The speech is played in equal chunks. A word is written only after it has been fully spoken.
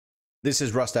This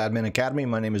is Rust Admin Academy.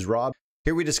 My name is Rob.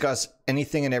 Here we discuss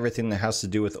anything and everything that has to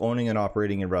do with owning and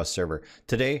operating a Rust server.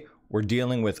 Today, we're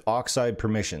dealing with OXIDE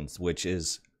permissions, which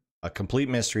is a complete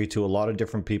mystery to a lot of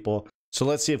different people. So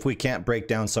let's see if we can't break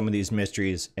down some of these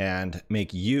mysteries and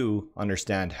make you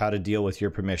understand how to deal with your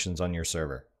permissions on your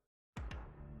server.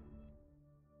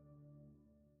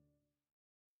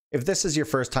 If this is your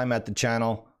first time at the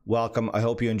channel, welcome. I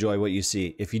hope you enjoy what you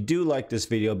see. If you do like this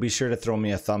video, be sure to throw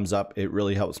me a thumbs up. It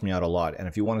really helps me out a lot. And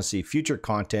if you want to see future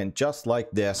content just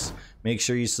like this, make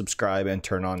sure you subscribe and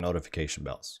turn on notification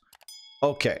bells.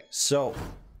 Okay, so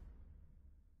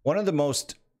one of the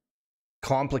most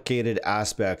complicated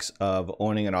aspects of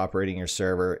owning and operating your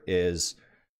server is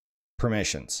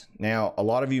permissions. Now, a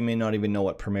lot of you may not even know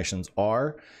what permissions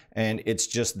are, and it's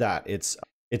just that.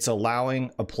 It's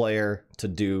allowing a player to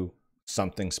do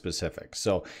something specific.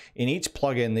 So in each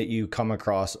plugin that you come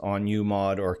across on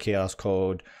Umod or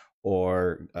ChaosCode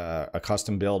or a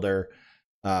custom builder,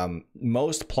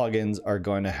 most plugins are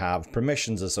going to have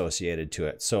permissions associated to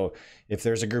it. So if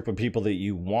there's a group of people that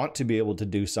you want to be able to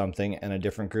do something and a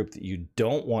different group that you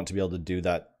don't want to be able to do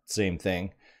that same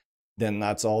thing, then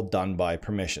that's all done by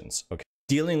permissions. Okay.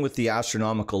 Dealing with the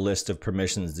astronomical list of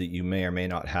permissions that you may or may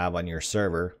not have on your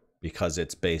server, because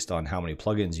it's based on how many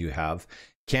plugins you have,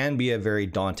 can be a very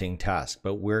daunting task.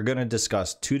 But we're going to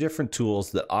discuss two different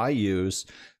tools that I use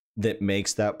that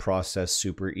makes that process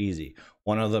super easy.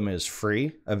 One of them is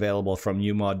free, available from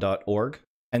umod.org,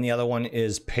 and the other one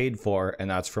is paid for,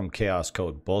 and that's from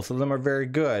ChaosCode. Both of them are very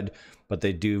good, but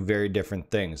they do very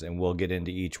different things, and we'll get into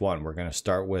each one. We're going to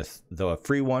start with the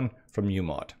free one from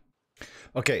Umod.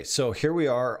 Okay, so here we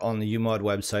are on the Umod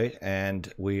website,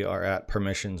 and we are at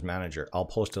Permissions Manager. I'll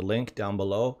post a link down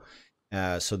below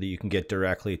so that you can get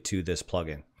directly to this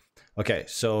plugin. Okay,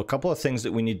 so a couple of things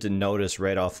that we need to notice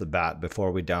right off the bat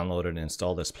before we download and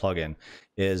install this plugin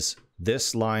is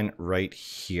this line right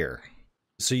here.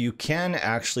 So you can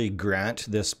actually grant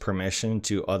this permission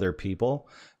to other people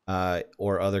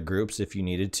or other groups if you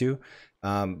needed to,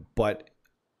 but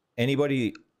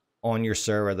anybody on your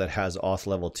server that has auth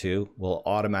level 2 will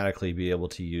automatically be able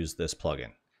to use this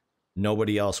plugin.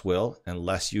 Nobody else will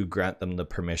unless you grant them the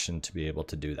permission to be able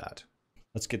to do that.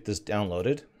 Let's get this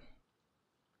downloaded.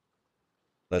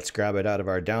 Let's grab it out of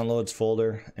our downloads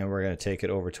folder, and we're going to take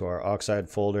it over to our OXIDE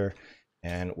folder,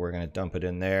 and we're going to dump it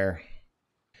in there.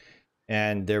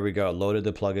 And there we go, loaded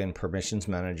the plugin Permissions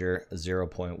Manager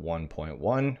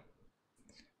 0.1.1.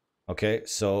 Okay,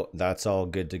 so that's all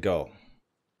good to go.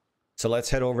 So let's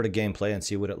head over to gameplay and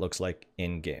see what it looks like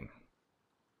in game.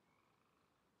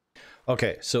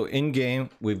 Okay, so in game,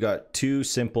 we've got two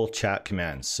simple chat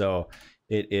commands. So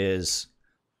it is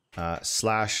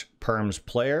 /perms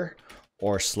player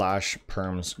or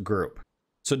 /perms group.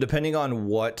 So depending on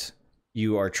what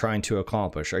you are trying to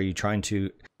accomplish, are you trying to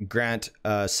grant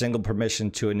a single permission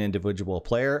to an individual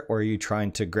player, or are you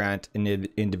trying to grant an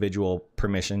individual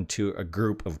permission to a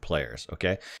group of players?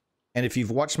 Okay. And if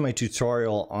you've watched my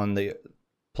tutorial on the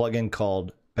plugin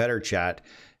called Better Chat,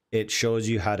 it shows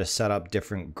you how to set up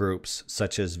different groups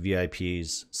such as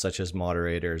VIPs, such as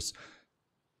moderators,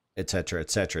 etc.,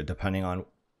 depending on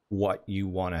what you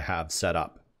want to have set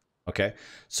up. Okay,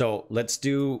 so let's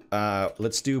do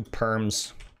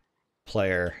perms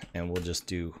player, and we'll just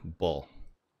do bull.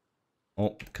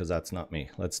 Oh, because that's not me.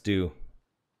 Let's do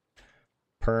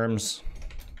perms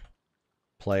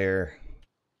player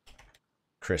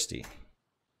Christy.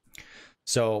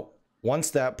 So once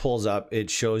that pulls up, it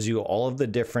shows you all of the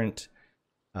different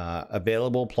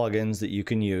available plugins that you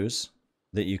can use,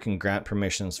 that you can grant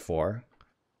permissions for,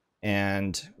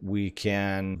 and we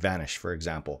can vanish, for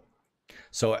example.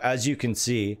 So as you can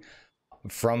see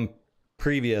from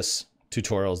previous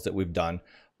tutorials that we've done,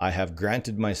 I have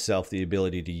granted myself the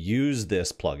ability to use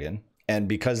this plugin, and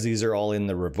because these are all in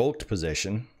the revoked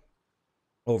position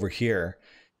over here,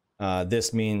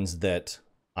 this means that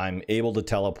I'm able to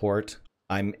teleport,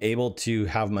 I'm able to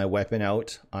have my weapon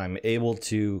out, I'm able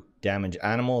to damage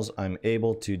animals, I'm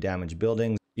able to damage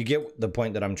buildings. You get the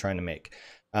point that I'm trying to make.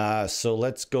 So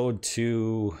let's go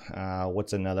to,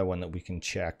 what's another one that we can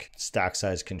check? Stack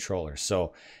size controller.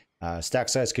 So stack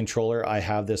size controller, I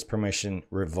have this permission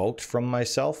revoked from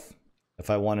myself. If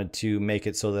I wanted to make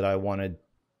it so that I wanted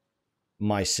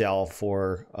myself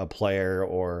or a player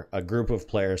or a group of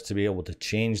players to be able to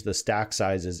change the stack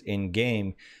sizes in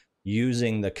game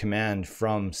using the command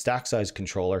from stack size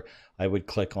controller, I would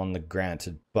click on the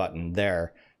granted button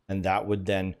there, and that would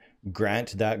then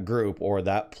grant that group or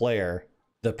that player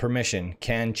the permission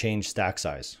can change stack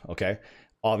size. Okay,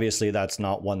 obviously that's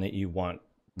not one that you want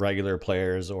regular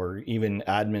players or even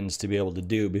admins to be able to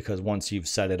do, because once you've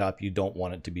set it up, you don't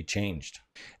want it to be changed.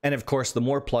 And of course, the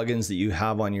more plugins that you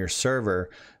have on your server,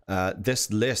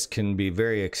 this list can be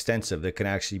very extensive. It can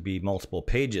actually be multiple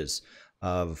pages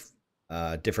of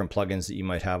different plugins that you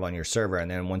might have on your server. And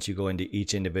then once you go into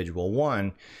each individual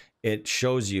one, it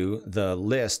shows you the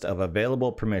list of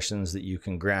available permissions that you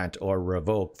can grant or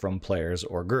revoke from players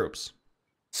or groups.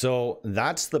 So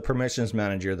that's the permissions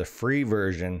manager, the free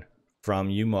version from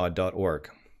umod.org.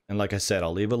 And like I said,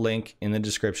 I'll leave a link in the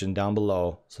description down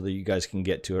below so that you guys can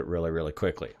get to it really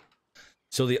quickly.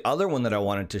 So the other one that I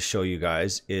wanted to show you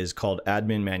guys is called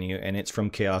Admin Menu, and it's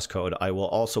from ChaosCode. I will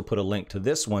also put a link to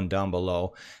this one down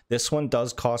below. This one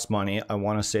does cost money. I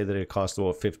want to say that it costs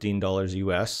about $15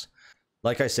 US.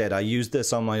 Like I said, I use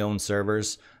this on my own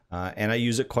servers, and I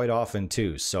use it quite often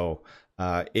too. So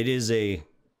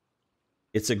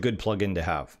it's a good plugin to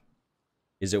have.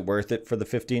 Is it worth it for the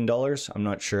 $15? I'm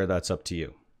not sure. That's up to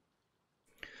you.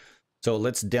 So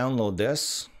let's download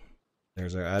this.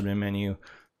 There's our admin menu.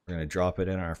 We're going to drop it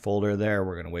in our folder there.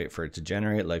 We're going to wait for it to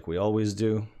generate like we always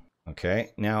do. Okay,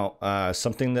 now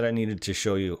something that I needed to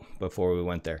show you before we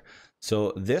went there.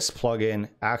 So this plugin,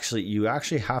 you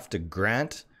actually have to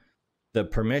grant the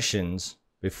permissions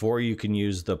before you can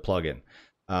use the plugin.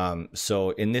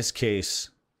 So in this case,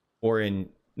 or in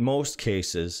most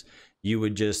cases, you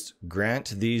would just grant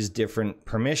these different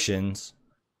permissions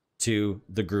to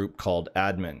the group called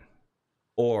admin.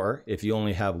 Or if you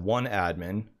only have one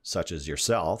admin, such as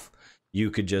yourself,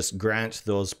 you could just grant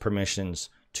those permissions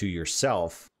to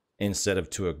yourself instead of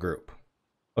to a group.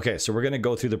 Okay, so we're going to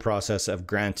go through the process of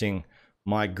granting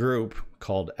my group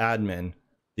called admin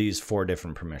these 4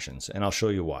 different permissions, and I'll show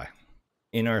you why.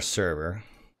 In our server,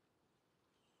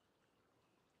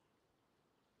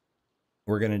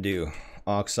 we're going to do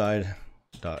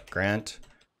OXIDE.grant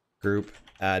group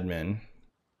admin,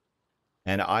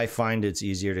 and I find it's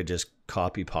easier to just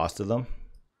copy pasta them.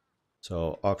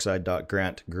 So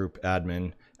OXIDE.grant group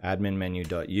admin, admin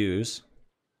menu.use,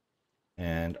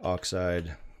 and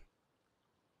OXIDE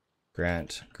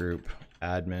grant group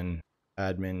admin,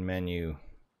 admin menu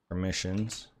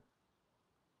permissions,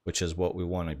 which is what we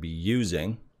want to be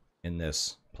using in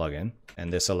this plugin.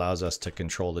 And this allows us to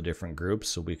control the different groups,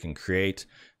 so we can create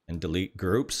and delete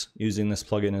groups using this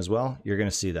plugin as well. You're going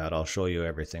to see that. I'll show you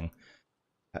everything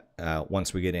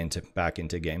once we get back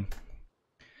into game.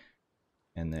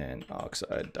 And then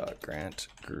OXIDE.grant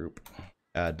group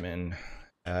admin,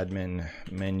 admin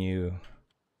menu.give.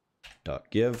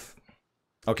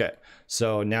 Okay,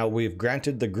 so now we've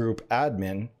granted the group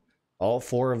admin all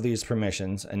 4 of these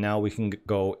permissions, and now we can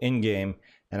go in game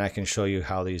and I can show you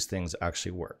how these things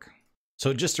actually work.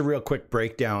 So just a real quick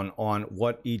breakdown on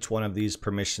what each one of these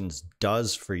permissions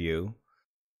does for you.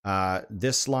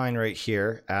 This line right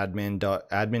here,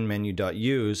 admin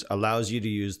menu.use, allows you to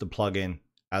use the plugin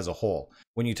as a whole.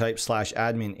 When you type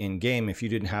 /admin in game, if you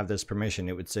didn't have this permission,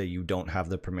 it would say you don't have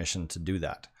the permission to do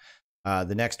that.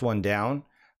 The next one down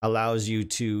allows you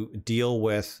to deal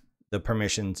with the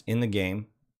permissions in the game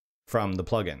from the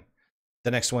plugin.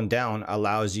 The next one down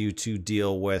allows you to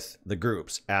deal with the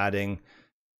groups, adding,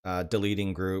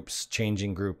 deleting groups,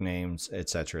 changing group names,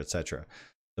 etc., etc.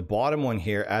 The bottom one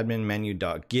here, admin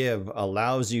menu.give,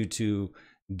 allows you to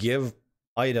give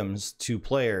items to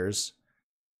players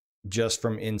just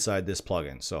from inside this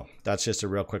plugin. So that's just a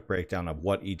real quick breakdown of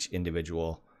what each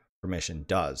individual permission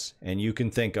does. And you can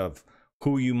think of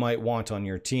who you might want on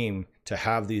your team to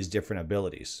have these different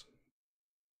abilities.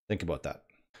 Think about that.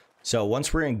 So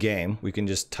once we're in game, we can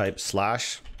just type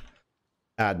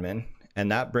 /admin,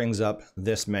 and that brings up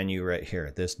this menu right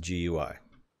here, this GUI.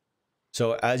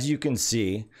 So as you can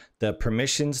see, the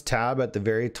permissions tab at the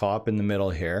very top in the middle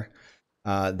here,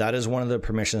 that is one of the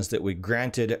permissions that we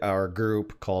granted our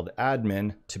group called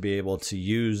admin to be able to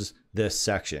use this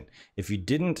section. If you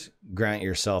didn't grant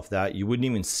yourself that, you wouldn't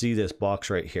even see this box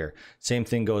right here. Same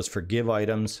thing goes for give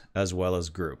items as well as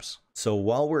groups. So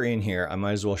while we're in here, I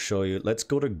might as well show you. Let's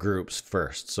go to groups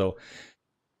first. So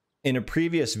in a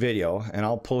previous video, and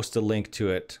I'll post a link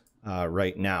to it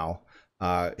right now,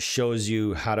 shows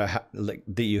you how to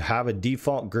that you have a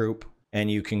default group and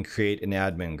you can create an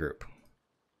admin group.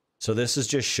 So this is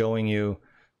just showing you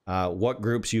what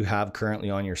groups you have currently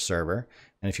on your server,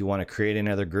 and if you want to create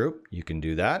another group, you can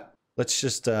do that. Let's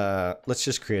just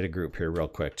create a group here real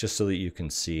quick, just so that you can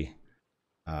see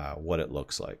what it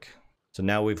looks like. So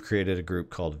now we've created a group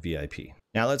called VIP.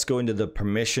 Now let's go into the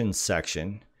permissions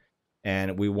section,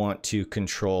 and we want to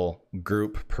control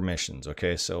group permissions.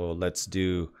 Okay, so let's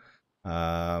do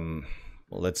the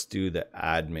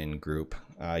admin group.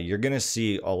 You're gonna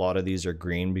see a lot of these are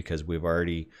green because we've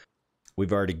already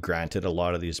we've already granted a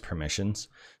lot of these permissions,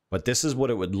 but this is what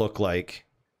it would look like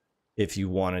if you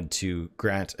wanted to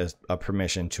grant a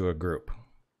permission to a group.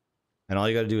 And all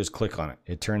you got to do is click on it.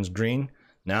 It turns green.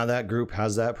 Now that group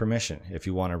has that permission. If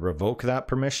you want to revoke that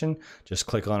permission, just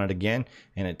click on it again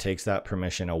and it takes that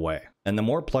permission away. And the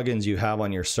more plugins you have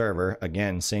on your server,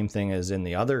 again, same thing as in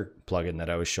the other plugin that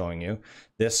I was showing you,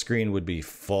 this screen would be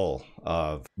full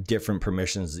of different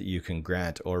permissions that you can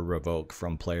grant or revoke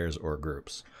from players or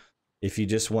groups. If you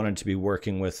just wanted to be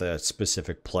working with a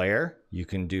specific player, you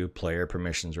can do player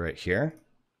permissions right here.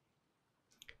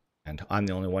 And I'm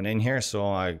the only one in here,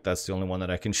 so that's the only one that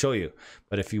I can show you.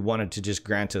 But if you wanted to just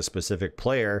grant a specific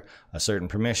player a certain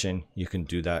permission, you can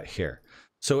do that here.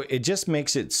 So it just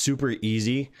makes it super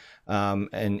easy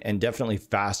and definitely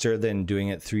faster than doing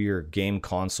it through your game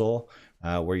console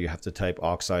where you have to type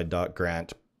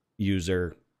oxide.grant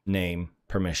user name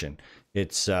permission.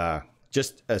 It's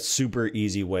just a super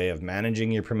easy way of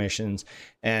managing your permissions.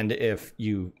 And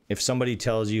if somebody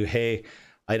tells you, hey,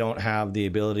 I don't have the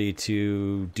ability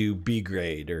to do B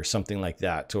grade or something like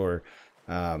that, or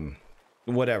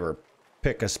whatever,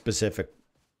 pick a specific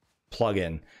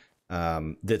plugin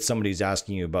that somebody's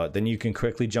asking you about, then you can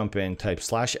quickly jump in, type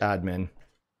 /admin,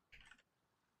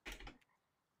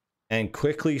 and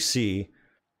quickly see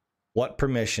what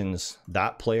permissions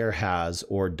that player has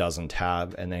or doesn't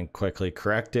have, and then quickly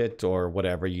correct it or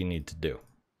whatever you need to do.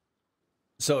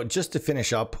 So just to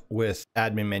finish up with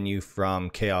admin menu from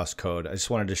ChaosCode, I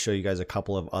just wanted to show you guys a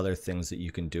couple of other things that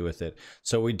you can do with it.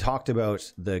 So we talked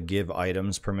about the give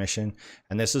items permission,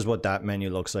 and this is what that menu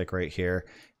looks like right here.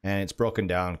 And it's broken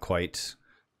down quite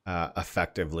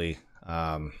effectively.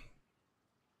 So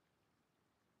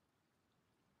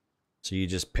you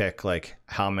just pick like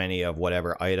how many of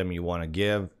whatever item you want to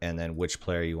give, and then which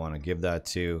player you want to give that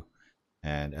to.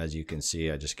 And as you can see,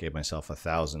 I just gave myself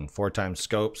 1,000 4x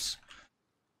scopes.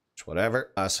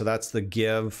 Whatever. So that's the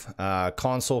give.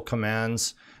 Console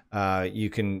commands. You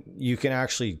can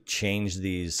actually change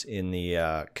these in the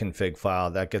config file.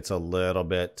 That gets a little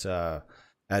bit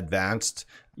advanced.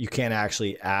 You can't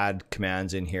actually add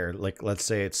commands in here. Like, let's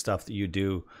say it's stuff that you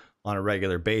do on a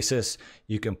regular basis.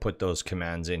 You can put those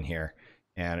commands in here,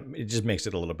 and it just makes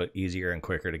it a little bit easier and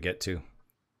quicker to get to.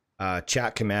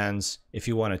 Chat commands, if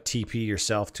you want to TP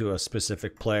yourself to a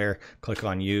specific player, click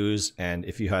on use, and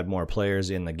if you had more players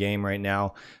in the game right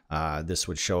now, this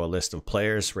would show a list of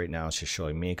players. Right now it's just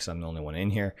showing me because I'm the only one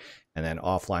in here. And then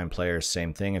offline players,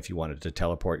 same thing. If you wanted to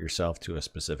teleport yourself to a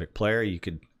specific player, you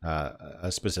could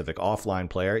a specific offline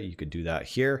player, you could do that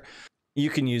here. You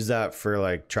can use that for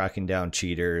like tracking down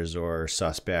cheaters or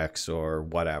suspects or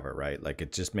whatever, right? Like,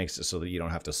 it just makes it so that you don't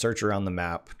have to search around the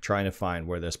map trying to find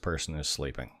where this person is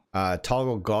sleeping.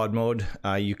 Toggle God mode.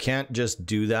 You can't just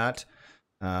do that.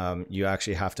 You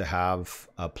actually have to have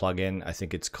a plugin. I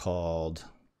think it's called,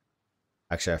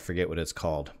 actually I forget what it's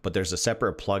called, but there's a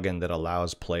separate plugin that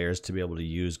allows players to be able to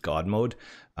use God mode.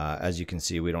 As you can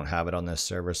see, we don't have it on this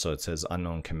server, so it says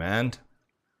unknown command.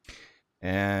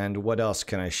 And what else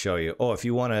can I show you? Oh, if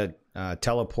you want to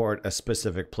teleport a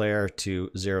specific player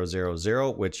to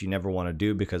 000, which you never want to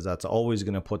do because that's always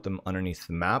going to put them underneath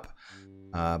the map.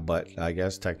 But I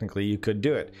guess technically you could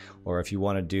do it. Or if you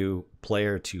want to do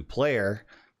player to player,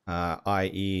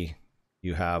 i.e.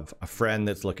 you have a friend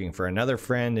that's looking for another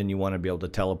friend and you want to be able to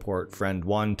teleport friend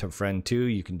 1 to friend 2,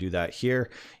 you can do that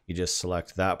here. You just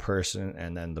select that person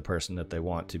and then the person that they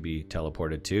want to be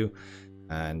teleported to,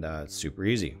 and it's super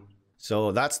easy.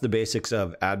 So that's the basics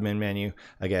of admin menu.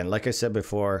 Again, like I said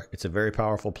before, it's a very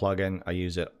powerful plugin. I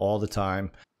use it all the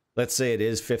time. Let's say it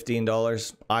is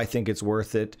 $15. I think it's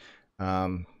worth it.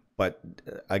 But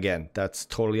again, that's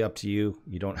totally up to you.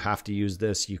 You don't have to use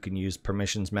this. You can use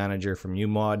Permissions Manager from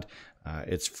Umods.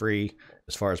 It's free.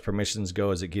 As far as permissions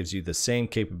goes, it gives you the same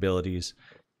capabilities,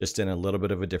 just in a little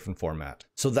bit of a different format.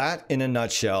 So that, in a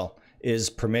nutshell, is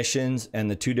permissions and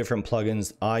the two different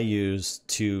plugins I use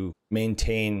to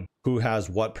maintain who has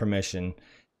what permission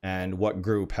and what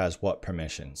group has what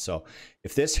permission. So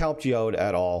if this helped you out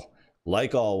at all,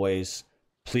 like always,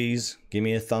 please give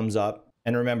me a thumbs up.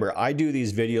 And remember, I do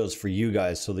these videos for you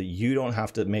guys so that you don't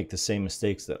have to make the same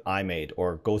mistakes that I made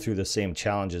or go through the same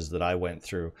challenges that I went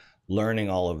through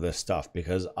learning all of this stuff,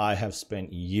 because I have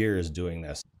spent years doing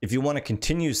this. If you want to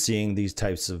continue seeing these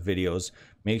types of videos,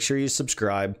 make sure you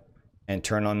subscribe and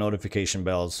turn on notification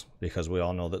bells, because we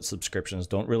all know that subscriptions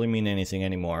don't really mean anything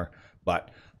anymore.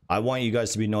 But I want you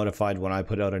guys to be notified when I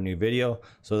put out a new video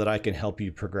so that I can help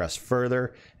you progress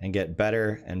further and get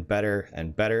better and better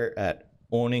and better at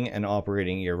owning and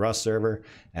operating your Rust server.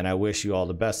 And I wish you all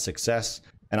the best success,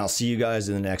 and I'll see you guys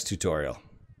in the next tutorial.